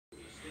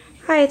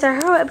Hi, it's our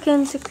Hero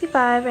Epkin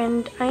 65,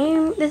 and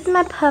this is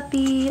my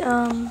puppy.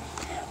 I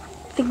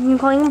think I'm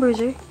calling him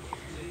Bruiser.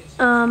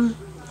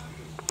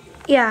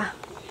 Yeah.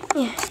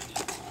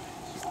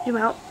 Zoom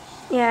out.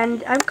 Yeah,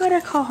 and I'm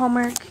gonna call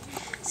Hallmark,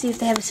 see if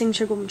they have a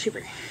signature golden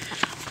retriever.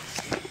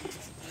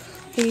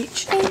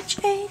 H.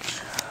 Okay,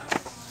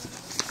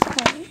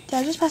 did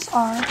I just press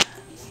R?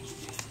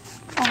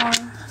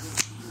 I'm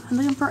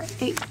looking for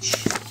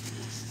H.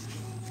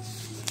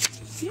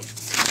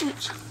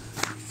 H.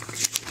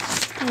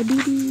 I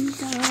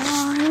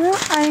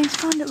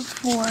found it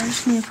before. I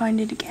just need to find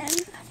it again.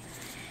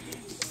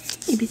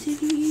 A, B, C,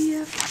 D, E,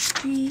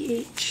 F, G,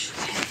 H,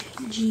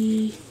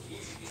 G,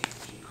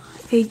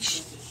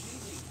 H,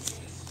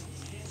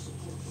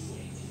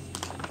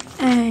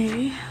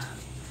 A.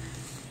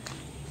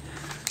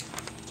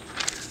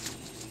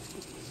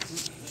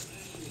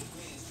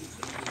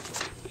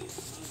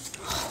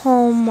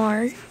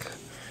 Hallmark.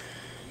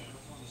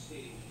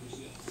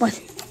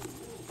 What?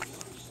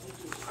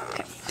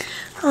 Okay.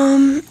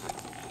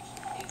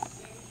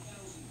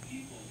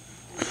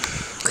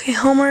 Okay,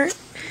 Hallmark.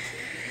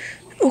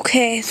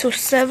 Okay, so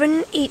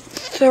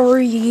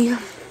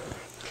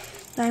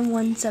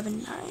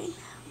 783-9179.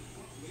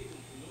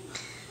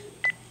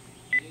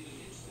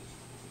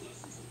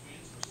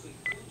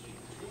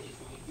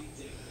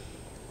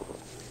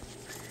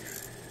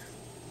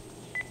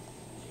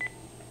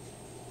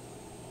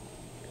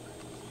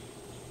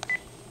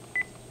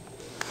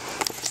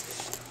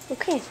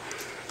 Okay.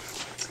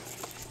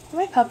 Where'd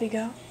my puppy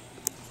go?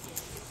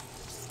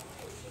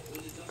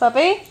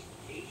 Puppy?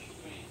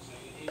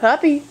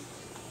 Puppy?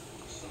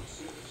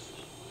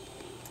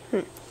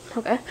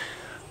 Okay.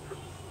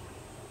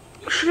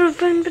 Should have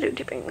been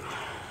videotaping.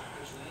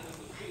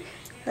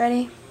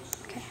 Ready?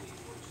 Okay.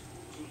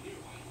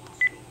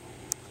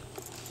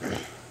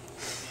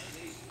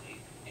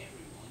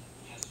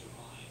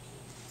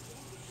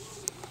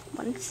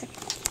 One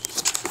second.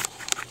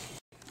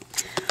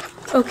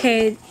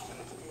 Okay,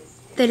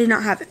 they did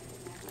not have it.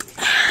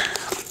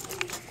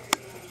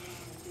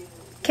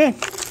 Okay.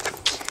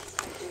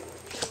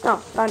 Oh,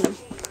 found him.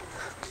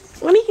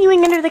 What are you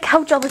doing under the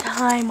couch all the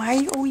time? Why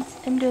are you always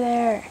under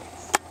there?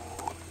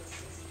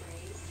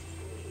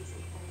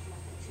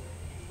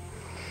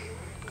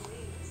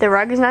 The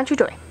rug is not your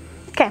toy.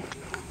 Okay.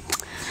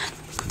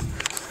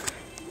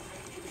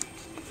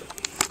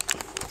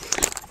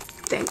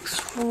 Thanks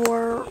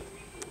for...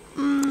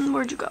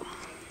 where'd you go?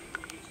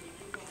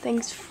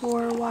 Thanks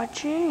for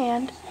watching,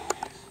 and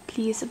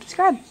please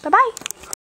subscribe. Bye-bye.